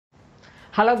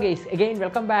Hello guys, again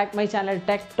welcome back my channel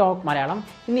Talk Malayalam.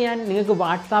 ഇന്ന് ഞാൻ നിങ്ങൾക്ക്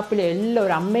വാട്സാപ്പിൽ എല്ലാം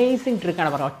ഒരു അമേസിംഗ് ട്രിക്കാണ്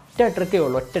പറഞ്ഞത്. ഒറ്റ ട്രിക്കേ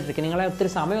ഉള്ളൂ, ഒറ്റ ട്രിക്ക്. നിങ്ങളെ ഒത്തിരി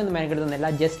സമയമൊന്നും മെനക്കെടുത്തുന്നില്ല,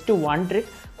 ജസ്റ്റ് വൺ ട്രിക്ക്,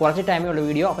 കുറച്ച് ടൈമേ ഉള്ള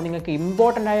വീഡിയോ. അപ്പോൾ നിങ്ങൾക്ക്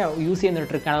ഇമ്പോർട്ടൻ്റ് ആയ യൂസ് ചെയ്യുന്ന ഒരു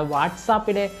ട്രിക്കാണ്.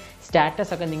 വാട്സാപ്പിലെ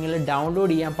സ്റ്റാറ്റസ് ഒക്കെ നിങ്ങൾ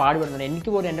ഡൗൺലോഡ് ചെയ്യാൻ പാടുപെടുന്നുണ്ട്. എനിക്ക്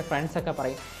പോലും എൻ്റെ ഫ്രണ്ട്സൊക്കെ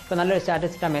പറയും, ഇപ്പോൾ നല്ലൊരു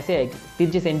സ്റ്റാറ്റസ് ഇട്ടാൽ മെസ്സേജ് അയക്കും,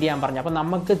 തിരിച്ച് സെൻഡ് ചെയ്യാൻ പറഞ്ഞു. അപ്പോൾ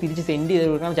നമുക്ക് തിരിച്ച് സെൻഡ് ചെയ്ത്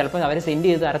കൊടുക്കണം. ചിലപ്പോൾ അവർ സെൻഡ്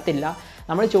ചെയ്ത് തരത്തില്ല.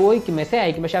 നമ്മൾ ചോദിക്കും, മെസ്സേജ്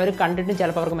അയക്കും, പക്ഷേ അവർ കണ്ടിട്ടും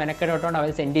ചിലപ്പോൾ അവർക്ക് മെനക്കെടോട്ടുകൊണ്ട് അവർ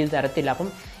സെൻഡ് ചെയ്ത് തരത്തില്ല. അപ്പം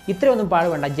ഇത്രയൊന്നും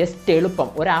പാടുവേണ്ട, ജസ്റ്റ് എളുപ്പം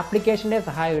ഒരു ആപ്ലിക്കേഷൻ്റെ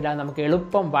സഹായമില്ലാതെ നമുക്ക്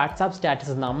എളുപ്പം വാട്സാപ്പ്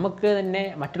സ്റ്റാറ്റസ് നമുക്ക് തന്നെ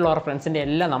മറ്റുള്ളവരുടെ ഫ്രണ്ട്സിൻ്റെ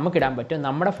എല്ലാം നമുക്ക് ഇടാൻ പറ്റും.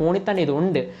 നമ്മുടെ ഫോണിൽ തന്നെ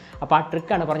ഇതുണ്ട്. അപ്പോൾ ആ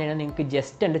ട്രിക്കാണ് പറഞ്ഞു കഴിഞ്ഞാൽ. നിങ്ങൾക്ക്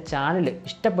ജസ്റ്റ് എൻ്റെ ചാനൽ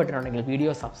ഇഷ്ടപ്പെട്ടിട്ടുണ്ടെങ്കിൽ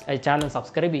ചാനൽ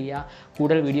സബ്സ്ക്രൈബ് ചെയ്യുക,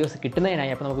 കൂടുതൽ വീഡിയോസ്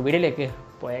കിട്ടുന്നതിനായി. അപ്പോൾ നമുക്ക് വീഡിയോയിലേക്ക്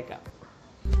പോയേക്കാം.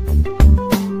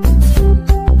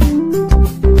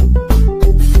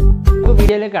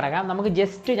 വീഡിയോയിലേക്ക് കിടക്കാം. നമുക്ക്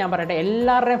ജസ്റ്റ് ഞാൻ പറയട്ടെ,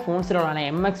 എല്ലാവരുടെയും ഫോൺസിലുള്ളതാണ്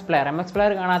MX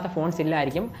പ്ലെയർ കാണാത്ത ഫോൺസ്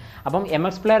ഇല്ലായിരിക്കും. അപ്പം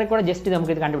MX പ്ലെയറിൽ കൂടെ ജസ്റ്റ്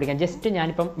നമുക്ക് ഇത് കണ്ടുപിടിക്കാം. ജസ്റ്റ്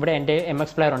ഞാനിപ്പം ഇവിടെ എൻ്റെ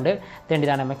MX പ്ലെയർ ഉണ്ട്,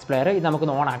 ഇതാണ് MX പ്ലെയർ. ഇത്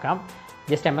നമുക്കൊന്ന് ഓണാക്കാം.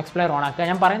 ജസ്റ്റ് MX പ്ലെയർ ഓണാക്കുക.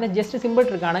 ഞാൻ പറയുന്നത് ജസ്റ്റ് സിമ്പിൾ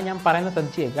ട്രിക്കാണ്, ഞാൻ പറയുന്നത്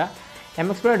ശ്രദ്ധിച്ച് കേൾക്കുക.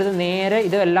 MX പ്ലെയർ എടുത്ത് നേരെ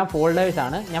ഇതെല്ലാം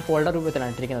ഫോൾഡേഴ്സാണ്, ഞാൻ ഫോൾഡർ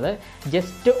രൂപത്തിലാണ് ഇട്ടിരിക്കുന്നത്.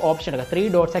 ജസ്റ്റ് ഓപ്ഷൻ എടുക്കുക, 3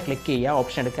 ഡോട്ട്സ് ക്ലിക്ക് ചെയ്യുക,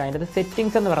 ഓപ്ഷൻ എടുക്കുക. അതിൻ്റെ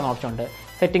സെറ്റിങ്സ് എന്ന് പറയുന്ന ഓപ്ഷൻ ഉണ്ട്,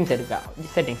 സെറ്റിങ്സ് എടുക്കുക,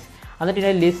 സെറ്റിങ്സ്. എന്നിട്ട്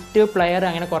ഇതിൻ്റെ ലിസ്റ്റ്, പ്ലെയർ,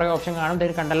 അങ്ങനെ കുറേ ഓപ്ഷൻ കാണും,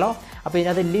 ഇതിൽ കണ്ടല്ലോ. അപ്പോൾ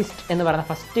ഇതിനകത്ത് ലിസ്റ്റ് എന്ന് പറയുന്ന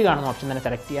ഫസ്റ്റ് കാണുന്ന ഓപ്ഷൻ തന്നെ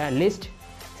സെലക്ട് ചെയ്യുക, ലിസ്റ്റ്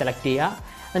സെലക്ട് ചെയ്യുക.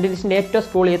 എന്നിട്ട് ലിസ്റ്റിൻ്റെ ഏറ്റവും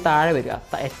സ്ക്രോൾ ചെയ്ത് താഴെ വരിക.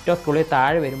 ഏറ്റവും സ്ക്രോൾ ചെയ്ത്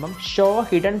താഴെ വരുമ്പം show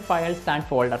hidden files and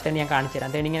folder തന്നെ ഞാൻ കാണിച്ചു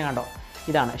തരാം. തന്നെ ഇങ്ങനെ കണ്ടോ,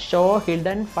 ഇതാണ് show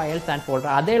hidden files and folder.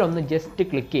 അതിലൊന്ന് ജസ്റ്റ്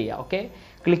ക്ലിക്ക് ചെയ്യുക. ഓക്കെ,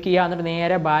 ക്ലിക്ക് ചെയ്യുക. എന്നിട്ട്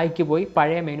നേരെ ബാക്ക് പോയി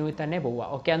പഴയ മെനുവിൽ തന്നെ പോവുക.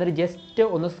 ഓക്കെ, എന്നിട്ട് ജസ്റ്റ്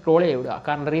ഒന്ന് സ്ക്രോൾ ചെയ്ത് വിടുക,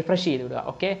 കാരണം റീഫ്രഷ് ചെയ്ത് വിടുക.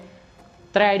 ഓക്കെ,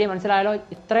 ഇത്ര ഐഡിയ മനസ്സിലായാലോ?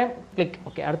 ഇത്രയും ക്ലിക്ക്.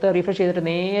 ഓക്കെ, അടുത്ത് റീഫ്രഷ് ചെയ്തിട്ട്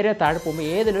നേരെ താഴെ പോകുമ്പോൾ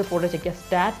ഏതൊരു ഫോട്ടോ ചെക്ക് ചെയ്യുക.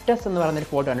 സ്റ്റാറ്റസ് എന്ന് പറയുന്നൊരു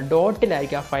ഫോട്ടോ ആണ്,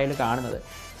 ഡോട്ടിലായിരിക്കും ആ ഫയൽ കാണുന്നത്.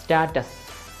 സ്റ്റാറ്റസ്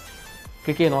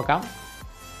ക്ലിക്ക് ചെയ്ത് നോക്കാം.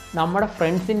 നമ്മുടെ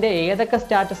ഫ്രണ്ട്സിൻ്റെ ഏതൊക്കെ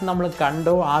സ്റ്റാറ്റസ് നമ്മൾ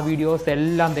കണ്ടോ ആ വീഡിയോസ്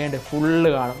എല്ലാം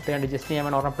ഫുള്ള് കാണും. ജസ്റ്റ്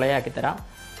ഞാൻ ഒരെണ്ണം പ്ലേ ആക്കി തരാം,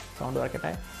 സൗണ്ട്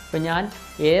വരക്കട്ടെ. ഇപ്പോൾ ഞാൻ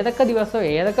ഏതൊക്കെ ദിവസവും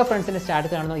ഏതൊക്കെ ഫ്രണ്ട്സിൻ്റെ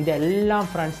സ്റ്റാറ്റസ് കാണുന്നു ഇതെല്ലാം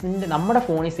ഫ്രണ്ട്സിൻ്റെ നമ്മുടെ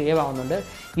ഫോണിൽ സേവ് ആവുന്നുണ്ട്.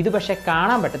 ഇത് പക്ഷേ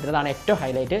കാണാൻ പറ്റത്തില്ല, അതാണ് ഏറ്റവും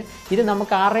ഹൈലൈറ്റ്. ഇത്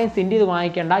നമുക്ക് ആരുടെയും സെൻഡ് ചെയ്ത്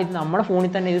വാങ്ങിക്കേണ്ട, ഇത് നമ്മുടെ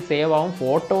ഫോണിൽ തന്നെ ഇത് സേവ് ആവും,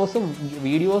 ഫോട്ടോസും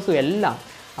വീഡിയോസും എല്ലാം.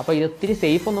 അപ്പോൾ ഇത് ഒത്തിരി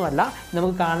സേഫൊന്നുമല്ല,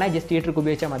 നമുക്ക് കാണാൻ ജസ്റ്റ് ഈ ട്രിക്ക്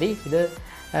ഉപയോഗിച്ചാൽ മതി. ഇത്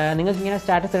നിങ്ങൾക്ക് ഇങ്ങനെ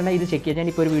സ്റ്റാറ്റസ് ഇടേണ്ട ഇത് ചെക്ക് ചെയ്യാൻ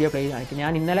ഞാനിപ്പോൾ ഒരു വീഡിയോ പ്ലേ ചെയ്ത് കാണിക്കും.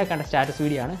 ഞാൻ ഇന്നലെ കണ്ട സ്റ്റാറ്റസ്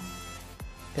വീഡിയോ ആണ്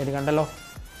ഇത്, കണ്ടല്ലോ.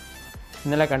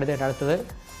 ഇന്നലെ കണ്ടത് അടുത്തത്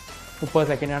 30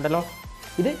 സെക്കൻഡ് കണ്ടല്ലോ.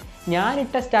 ഇത്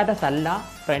ഞാനിട്ട സ്റ്റാറ്റസ് അല്ല,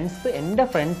 എൻ്റെ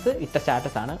ഫ്രണ്ട്സ് ഇട്ട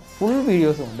സ്റ്റാറ്റസാണ്. ഫുൾ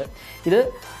വീഡിയോസും ഉണ്ട്. ഇത്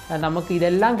നമുക്ക്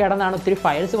ഇതെല്ലാം കിടന്നാണ് ഒത്തിരി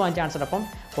ഫയൽസ് പോകാൻ ചാൻസ് ഉണ്ട്. അപ്പം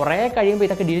കുറേ കഴിയുമ്പോൾ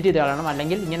ഇതൊക്കെ ഡിലീറ്റ് ചെയ്ത് കളയണം,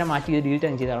 അല്ലെങ്കിൽ ഇങ്ങനെ മാറ്റി ഇത്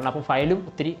ഡിലീറ്റ് ചെയ്ത് കളയണം. അപ്പം ഫയലും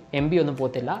ഒത്തിരി MB ഒന്നും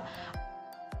പോകത്തില്ല.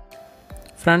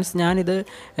 ഫ്രണ്ട്സ്, ഞാനിത്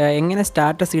എങ്ങനെ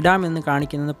സ്റ്റാറ്റസ് ഇടാമെന്ന്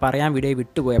കാണിക്കുന്നത് പറയാൻ വീഡിയോ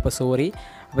വിട്ടുപോയി, അപ്പോൾ സോറി.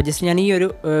 അപ്പോൾ ജസ്റ്റ് ഞാൻ ഈ ഒരു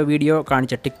വീഡിയോ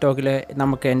കാണിച്ച ടിക്ടോക്കിൽ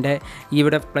നമുക്ക് എൻ്റെ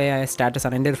ഇവിടെ പ്ലേ ആയ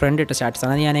സ്റ്റാറ്റസാണ്, എൻ്റെ ഒരു ഫ്രണ്ട് ഇട്ട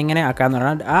സ്റ്റാറ്റസാണ്. അത് ഞാൻ എങ്ങനെ ആക്കാമെന്ന്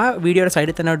പറഞ്ഞാൽ ആ വീഡിയോയുടെ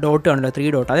സൈഡിൽ തന്നെ ഡോട്ട് ഉണ്ടല്ലോ,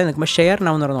 3 ഡോട്ട്. അതേ നിൽക്കുമ്പോൾ ഷെയർ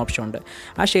നൗ എന്ന് പറയുന്ന ഓപ്ഷൻ ഉണ്ട്.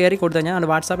 ആ ഷെയറിൽ കൊടുത്തു കഴിഞ്ഞാൽ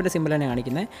വാട്സാപ്പിൻ്റെ സിമ്പിൾ തന്നെ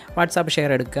കാണിക്കുന്നത്. വാട്സാപ്പ്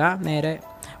ഷെയർ എടുക്കുക, നേരെ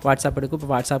വാട്സാപ്പ് എടുക്കും.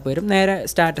 ഇപ്പോൾ വാട്സാപ്പ് വരും, നേരെ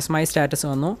സ്റ്റാറ്റസ്, മൈ സ്റ്റാറ്റസ്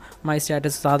വന്നു. മൈ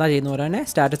സ്റ്റാറ്റസ് സാധാ ചെയ്യുന്ന പോലെ തന്നെ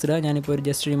സ്റ്റാറ്റസ് ഇടുക. ഞാനിപ്പോൾ ഒരു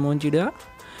ജസ്റ്റ് ഇമോജി ഇടുക,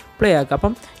 പ്ലേ ആക്കുക.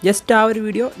 അപ്പം ജസ്റ്റ് ആ ഒരു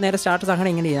വീഡിയോ നേരെ സ്റ്റാറ്റസ് ആക്കണം,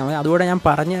 ഇങ്ങനെ ചെയ്താൽ മതി. അതുകൂടെ ഞാൻ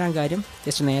പറഞ്ഞു തരാൻ കാര്യം,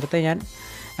 ജസ്റ്റ് നേരത്തെ ഞാൻ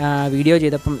വീഡിയോ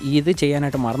ചെയ്തപ്പം ഇത്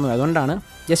ചെയ്യാനായിട്ട് മറന്നുപോയി, അതുകൊണ്ടാണ്.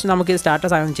 ജസ്റ്റ് നമുക്കിത്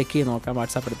സ്റ്റാറ്റസ് ആണെന്ന് ചെക്ക് ചെയ്ത് നോക്കാം.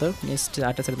 വാട്സാപ്പ് എടുത്ത് ജസ്റ്റ്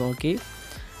സ്റ്റാറ്റസ് എടുത്ത്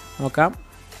നോക്കാം.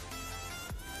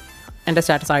 എൻ്റെ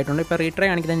സ്റ്റാറ്റസ് ആയിട്ടുണ്ട്. ഇപ്പോൾ റീട്രൈ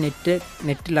കാണിക്കുന്നത്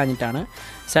നെറ്റില്ലാഞ്ഞിട്ടാണ്.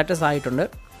 സ്റ്റാറ്റസ് ആയിട്ടുണ്ട്.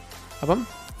 അപ്പം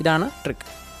ഇതാണ് ട്രിക്ക്.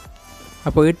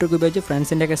 അപ്പോൾ ഈ ട്രിക്ക് ഉപയോഗിച്ച്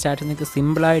ഫ്രണ്ട്സിൻ്റെയൊക്കെ സ്റ്റാറ്റസ് നിങ്ങൾക്ക്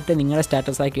സിമ്പിളായിട്ട് നിങ്ങളുടെ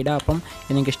സ്റ്റാറ്റസ് ആക്കി ഇടുക. അപ്പം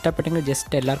നിങ്ങൾക്ക് ഇഷ്ടപ്പെട്ടെങ്കിൽ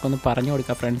ജസ്റ്റ് എല്ലാവർക്കും ഒന്ന് പറഞ്ഞു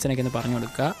കൊടുക്കുക, ഫ്രണ്ട്സിനൊക്കെ ഒന്ന് പറഞ്ഞു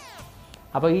കൊടുക്കുക.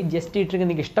 അപ്പോൾ ഈ ജസ്റ്റ് ഈ ട്രിക്ക്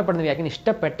നിങ്ങൾക്ക് ഇഷ്ടപ്പെടുന്ന വിചാരിക്കുന്നത്,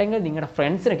 ഇഷ്ടപ്പെട്ടെങ്കിൽ നിങ്ങളുടെ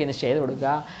ഫ്രണ്ട്സിനൊക്കെ ഒന്ന് ഷെയർ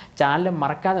കൊടുക്കുക. ചാനൽ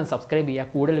മറക്കാതെ സബ്സ്ക്രൈബ് ചെയ്യുക,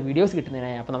 കൂടുതൽ വീഡിയോസ്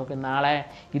കിട്ടുന്നതിനായി. അപ്പോൾ നമുക്ക് നാളെ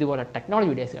ഇതുപോലെ ടെക്നോളജി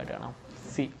വീഡിയോസ് ആയിട്ട് കാണാം.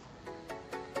 സി